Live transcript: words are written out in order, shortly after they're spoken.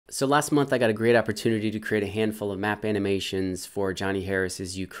So last month I got a great opportunity to create a handful of map animations for Johnny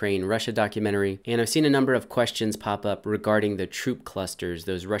Harris's Ukraine-Russia documentary, and I've seen a number of questions pop up regarding the troop clusters,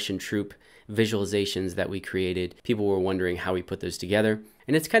 those Russian troop visualizations that we created. People were wondering how we put those together,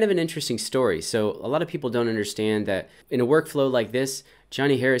 and it's kind of an interesting story. So a lot of people don't understand that in a workflow like this,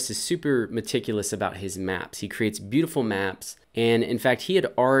 Johnny Harris is super meticulous about his maps. He creates beautiful maps. And in fact, he had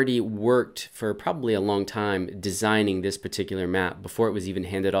already worked for probably a long time designing this particular map before it was even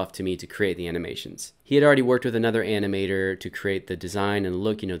handed off to me to create the animations. He had already worked with another animator to create the design and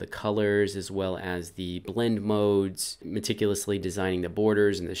look, the colors as well as the blend modes, meticulously designing the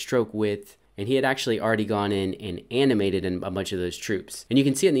borders and the stroke width. And he had actually already gone in and animated a bunch of those troops. And you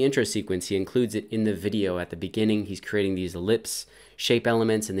can see in the intro sequence, he includes it in the video at the beginning. He's creating these ellipse shape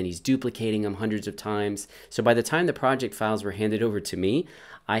elements, and then he's duplicating them hundreds of times. So by the time the project files were handed over to me,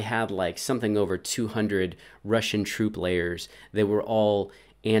 I had like something over 200 Russian troop layers that were all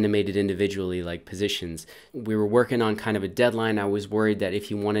animated individually, like positions. We were working on kind of a deadline. I was worried that if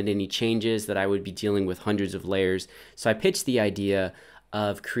he wanted any changes that I would be dealing with hundreds of layers. So I pitched the idea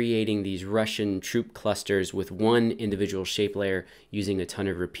of creating these Russian troop clusters with one individual shape layer using a ton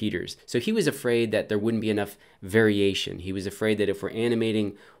of repeaters. So he was afraid that there wouldn't be enough variation. He was afraid that if we're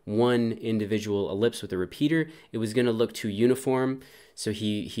animating one individual ellipse with a repeater, it was going to look too uniform. So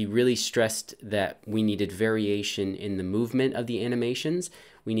he really stressed that we needed variation in the movement of the animations,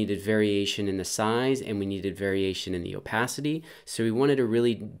 we needed variation in the size, and we needed variation in the opacity. So we wanted a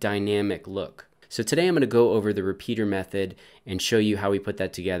really dynamic look. So today I'm going to go over the repeater method and show you how we put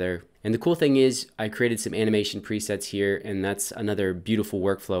that together. And the cool thing is I created some animation presets here, and that's another beautiful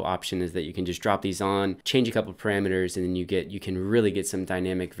workflow option, is that you can just drop these on, change a couple parameters, and then you can really get some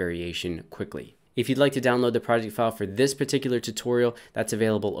dynamic variation quickly. If you'd like to download the project file for this particular tutorial, that's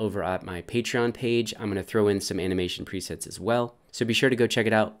available over at my Patreon page. I'm going to throw in some animation presets as well. So be sure to go check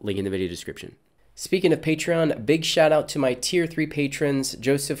it out, link in the video description. Speaking of Patreon, big shout out to my tier 3 patrons,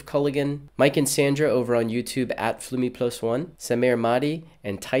 Joseph Culligan, Mike and Sandra over on YouTube at FlumiPlus1, Samir Mahdi,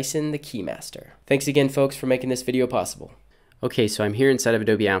 and Tyson the Keymaster. Thanks again, folks, for making this video possible. Okay, so I'm here inside of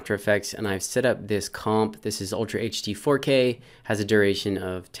Adobe After Effects, and I've set up this comp. This is Ultra HD 4K, has a duration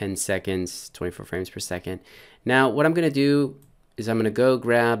of 10 seconds, 24 frames per second. Now, what I'm going to do is I'm going to go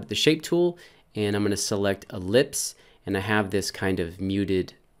grab the shape tool, and I'm going to select Ellipse, and I have this kind of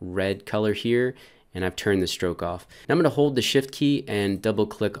muted red color here, and I've turned the stroke off. Now I'm going to hold the shift key and double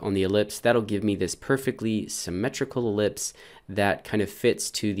click on the ellipse. That'll give me this perfectly symmetrical ellipse that kind of fits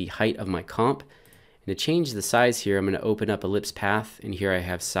to the height of my comp. And to change the size here, I'm going to open up ellipse path, and here I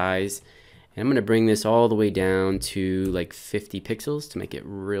have size, and I'm going to bring this all the way down to like 50 pixels to make it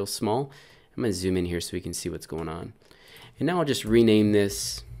real small. I'm going to zoom in here so we can see what's going on. And now I'll just rename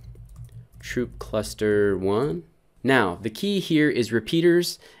this Troop Cluster 1. Now, the key here is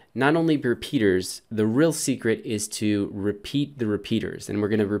repeaters. Not only repeaters, the real secret is to repeat the repeaters. And we're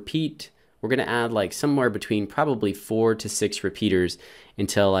going to add like somewhere between probably 4 to 6 repeaters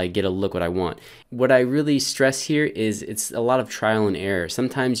until I get a look what I want. What I really stress here is it's a lot of trial and error.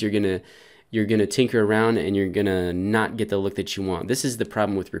 Sometimes you're going to tinker around and you're going to not get the look that you want. This is the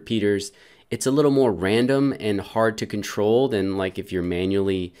problem with repeaters. It's a little more random and hard to control than like if you're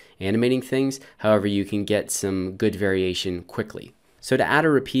manually animating things. However, you can get some good variation quickly. So to add a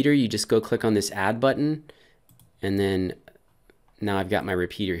repeater, you just go click on this add button, and then now I've got my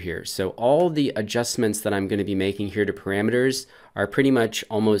repeater here. So all the adjustments that I'm going to be making here to parameters are pretty much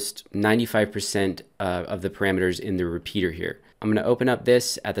almost 95% of the parameters in the repeater here. I'm going to open up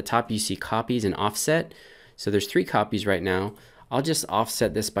this. At the top you see copies and offset. So there's 3 copies right now. I'll just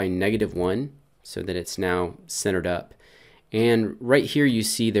offset this by -1 so that it's now centered up. And right here you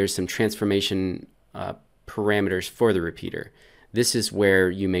see there's some transformation parameters for the repeater. This is where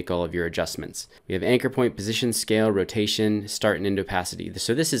you make all of your adjustments. We have anchor point, position, scale, rotation, start, and end opacity.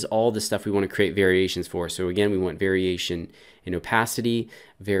 So this is all the stuff we want to create variations for. So again, we want variation in opacity,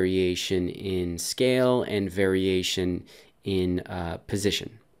 variation in scale, and variation in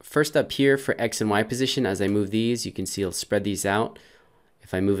position. First up here for X and Y position, as I move these, you can see I'll spread these out.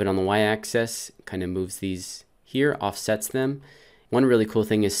 If I move it on the Y axis, it kind of moves these here, offsets them. One really cool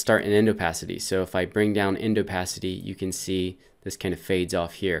thing is start and end opacity. So if I bring down end opacity, you can see this kind of fades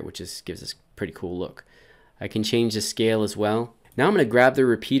off here, which gives us a pretty cool look. I can change the scale as well. Now I'm going to grab the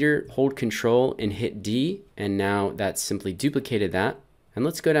repeater, hold Control, and hit D, and now that's simply duplicated that. And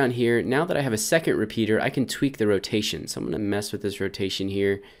let's go down here. Now that I have a second repeater, I can tweak the rotation. So I'm going to mess with this rotation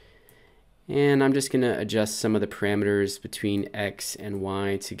here. And I'm just going to adjust some of the parameters between X and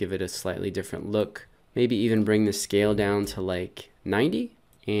Y to give it a slightly different look. Maybe even bring the scale down to like 90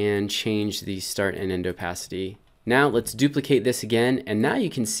 and change the start and end opacity Now let's duplicate this again, and now you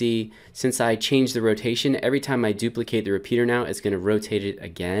can see since I changed the rotation, every time I duplicate the repeater now, it's going to rotate it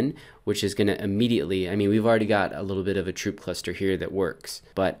again, which is going to immediately, I mean, we've already got a little bit of a troop cluster here that works,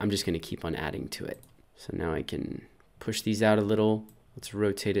 but I'm just going to keep on adding to it. So now I can push these out a little. Let's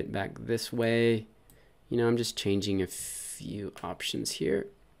rotate it back this way. You know, I'm just changing a few options here.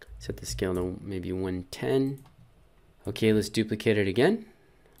 Set the scale to maybe 110. Okay, let's duplicate it again.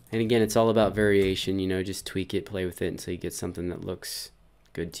 And again, it's all about variation, you know, just tweak it, play with it until you get something that looks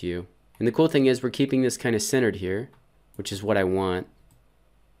good to you. And the cool thing is we're keeping this kind of centered here, which is what I want.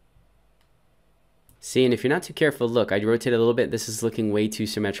 See, and if you're not too careful, look, I rotate it a little bit. This is looking way too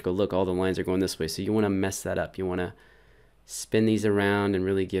symmetrical. Look, all the lines are going this way. So you want to mess that up. You want to spin these around and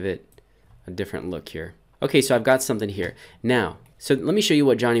really give it a different look here. Okay, so I've got something here. Now, so let me show you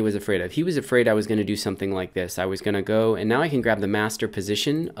what Johnny was afraid of. He was afraid I was going to do something like this. I was going to go, and now I can grab the master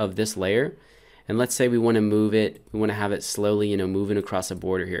position of this layer, and let's say we want to move it, we want to have it slowly, you know, moving across a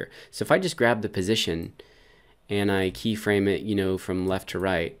border here. So if I just grab the position and I keyframe it, you know, from left to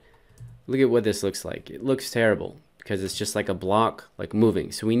right, look at what this looks like. It looks terrible because it's just like a block, like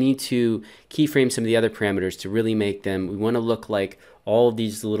moving. So we need to keyframe some of the other parameters to really make them, we want to look like all of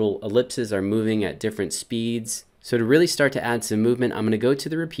these little ellipses are moving at different speeds. So to really start to add some movement, I'm going to go to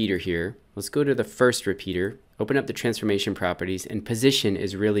the repeater here. Let's go to the first repeater, open up the transformation properties, and position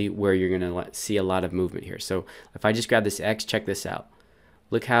is really where you're going to see a lot of movement here. So if I just grab this X, check this out.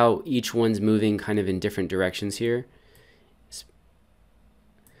 Look how each one's moving kind of in different directions here.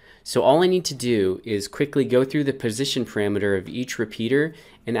 So all I need to do is quickly go through the position parameter of each repeater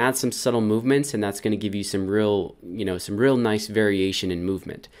and add some subtle movements, and that's going to give you some real, you know, some real nice variation in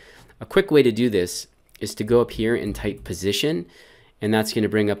movement. A quick way to do this is to go up here and type position, and that's going to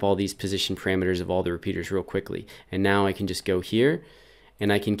bring up all these position parameters of all the repeaters real quickly. And now I can just go here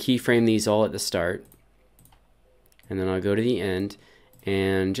and I can keyframe these all at the start, and then I'll go to the end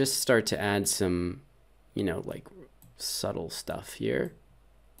and just start to add some, you know, like subtle stuff here.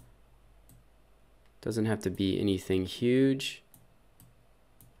 Doesn't have to be anything huge.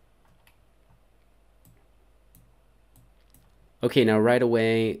 Okay, now right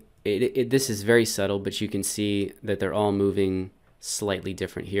away, this is very subtle, but you can see that they're all moving slightly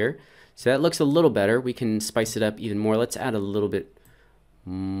different here. So that looks a little better. We can spice it up even more. Let's add a little bit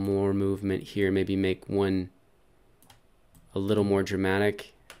more movement here. Maybe make one a little more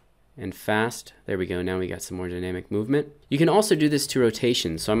dramatic and fast. There we go. Now we got some more dynamic movement. You can also do this to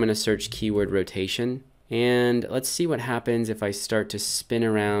rotation. So I'm going to search keyword rotation, and let's see what happens if I start to spin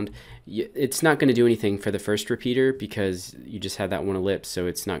around. It's not going to do anything for the first repeater because you just had that one ellipse, so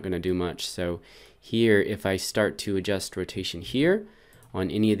it's not going to do much. So here, if I start to adjust rotation here on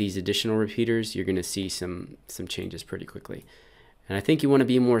any of these additional repeaters, you're going to see some changes pretty quickly. And I think you want to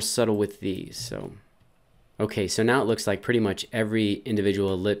be more subtle with these. So okay, so now it looks like pretty much every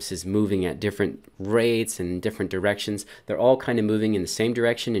individual ellipse is moving at different rates and different directions. They're all kind of moving in the same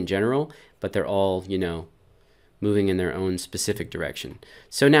direction in general, but they're all, you know, moving in their own specific direction.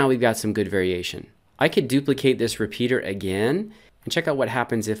 So now we've got some good variation. I could duplicate this repeater again and check out what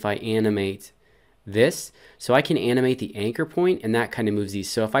happens if I animate this. So I can animate the anchor point, and that kind of moves these.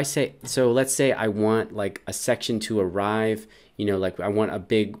 So if I say, so let's say I want like a section to arrive, you know, like I want a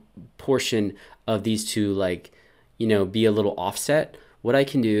big portion of these to, like, you know, be a little offset. What I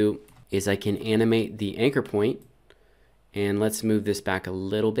can do is I can animate the anchor point, and let's move this back a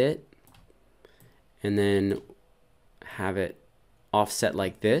little bit and then have it offset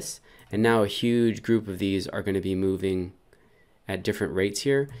like this. And now a huge group of these are going to be moving at different rates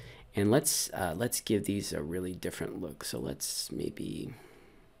here. And let's give these a really different look. So let's maybe,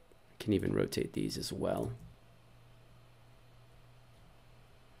 can even rotate these as well.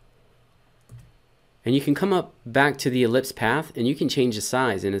 And you can come up back to the ellipse path and you can change the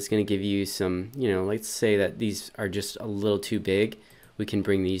size, and it's going to give you some, you know, let's say that these are just a little too big. We can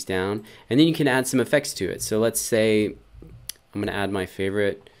bring these down, and then you can add some effects to it. So let's say I'm going to add my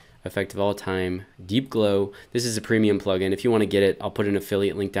favorite effect of all time, Deep Glow. This is a premium plugin. If you want to get it, I'll put an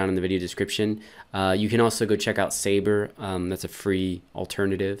affiliate link down in the video description. You can also go check out Saber. That's a free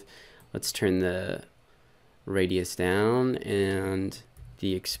alternative. Let's turn the radius down and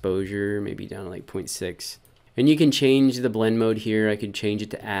the exposure maybe down to like 0.6. And you can change the blend mode here. I could change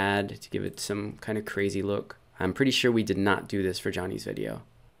it to add to give it some kind of crazy look. I'm pretty sure we did not do this for Johnny's video.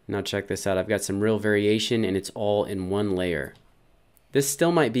 Now check this out. I've got some real variation, and it's all in one layer. This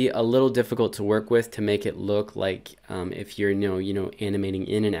still might be a little difficult to work with to make it look like if you're you know animating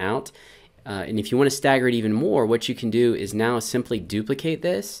in and out. And if you want to stagger it even more, what you can do is now simply duplicate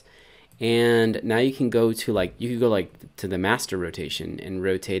this And now you can go to like, you could go like to the master rotation and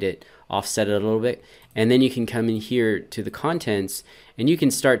rotate it, offset it a little bit. And then you can come in here to the contents and you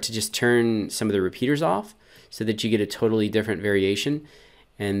can start to just turn some of the repeaters off so that you get a totally different variation.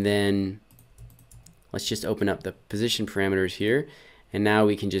 And then let's just open up the position parameters here. And now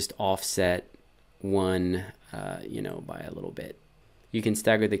we can just offset one, you know, by a little bit. You can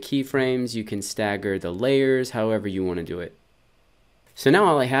stagger the keyframes, you can stagger the layers, however you want to do it. So now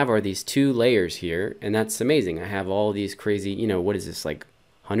all I have are these 2 layers here, and that's amazing. I have all these crazy, you know, what is this, like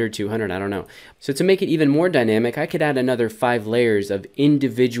 100, 200, I don't know. So to make it even more dynamic, I could add another 5 layers of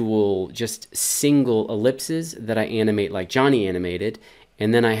individual, just single ellipses that I animate like Johnny animated.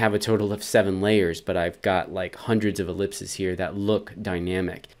 And then I have a total of 7 layers, but I've got like hundreds of ellipses here that look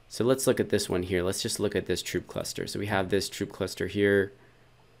dynamic. So let's look at this one here. Let's just look at this troop cluster. So we have this troop cluster here.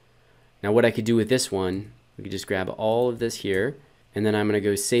 Now what I could do with this one, we could just grab all of this here, and then I'm going to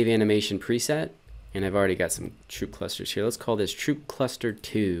go save animation preset. And I've already got some troop clusters here. Let's call this troop cluster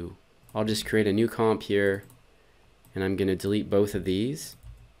 2. I'll just create a new comp here, and I'm going to delete both of these.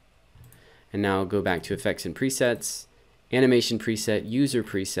 And now I'll go back to effects and presets, animation preset, user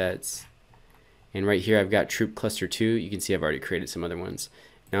presets. And right here I've got troop cluster 2. You can see I've already created some other ones.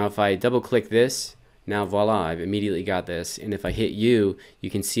 Now if I double click this, now voila, I've immediately got this. And if I hit U, you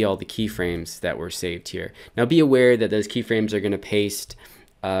can see all the keyframes that were saved here. Now be aware that those keyframes are going to paste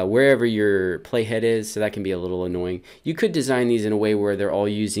wherever your playhead is, so that can be a little annoying. You could design these in a way where they're all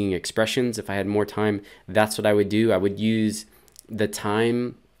using expressions. If I had more time, that's what I would do. I would use the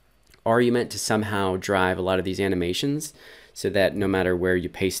time argument to somehow drive a lot of these animations so that no matter where you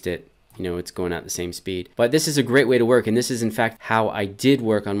paste it, you know, it's going at the same speed. But this is a great way to work, and this is in fact how I did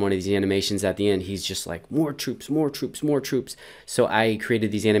work on one of these animations. At the end, he's just like, more troops, more troops, more troops. So I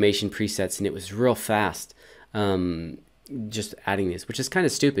created these animation presets, and it was real fast just adding these, which is kind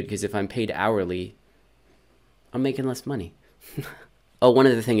of stupid because if I'm paid hourly, I'm making less money. Oh, one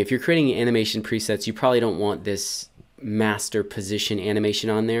other thing, if you're creating animation presets, you probably don't want this master position animation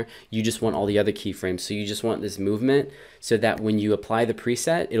on there. You just want all the other keyframes. So you just want this movement so that when you apply the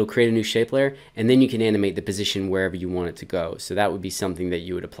preset, it'll create a new shape layer, and then you can animate the position wherever you want it to go. So that would be something that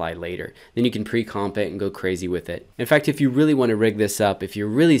you would apply later. Then you can pre-comp it and go crazy with it. In fact, if you really want to rig this up, if you're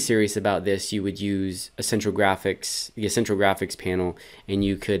really serious about this, you would use a central graphics, the central graphics panel, and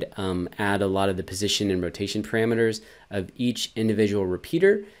you could add a lot of the position and rotation parameters of each individual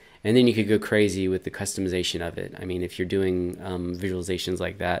repeater. And then you could go crazy with the customization of it. I mean, if you're doing visualizations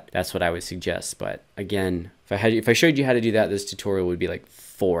like that, that's what I would suggest. But again, if I showed you how to do that, this tutorial would be like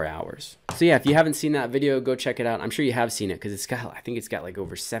 4 hours. So yeah, if you haven't seen that video, go check it out. I'm sure you have seen it because it's got, I think it's got like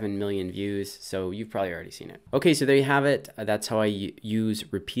over 7 million views. So you've probably already seen it. Okay, so there you have it. That's how I use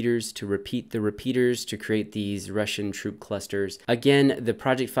repeaters to repeat the repeaters to create these Russian troop clusters. Again, the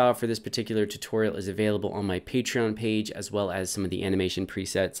project file for this particular tutorial is available on my Patreon page, as well as some of the animation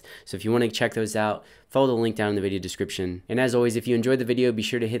presets. So if you want to check those out, follow the link down in the video description. And as always, if you enjoyed the video, be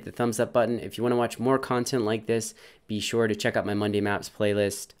sure to hit the thumbs up button. If you want to watch more content like this, be sure to check out my Monday Maps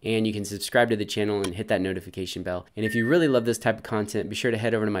playlist, and you can subscribe to the channel and hit that notification bell. And if you really love this type of content, be sure to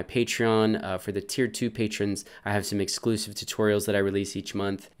head over to my Patreon. For the tier 2 patrons, I have some exclusive tutorials that I release each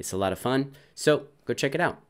month. It's a lot of fun, so go check it out.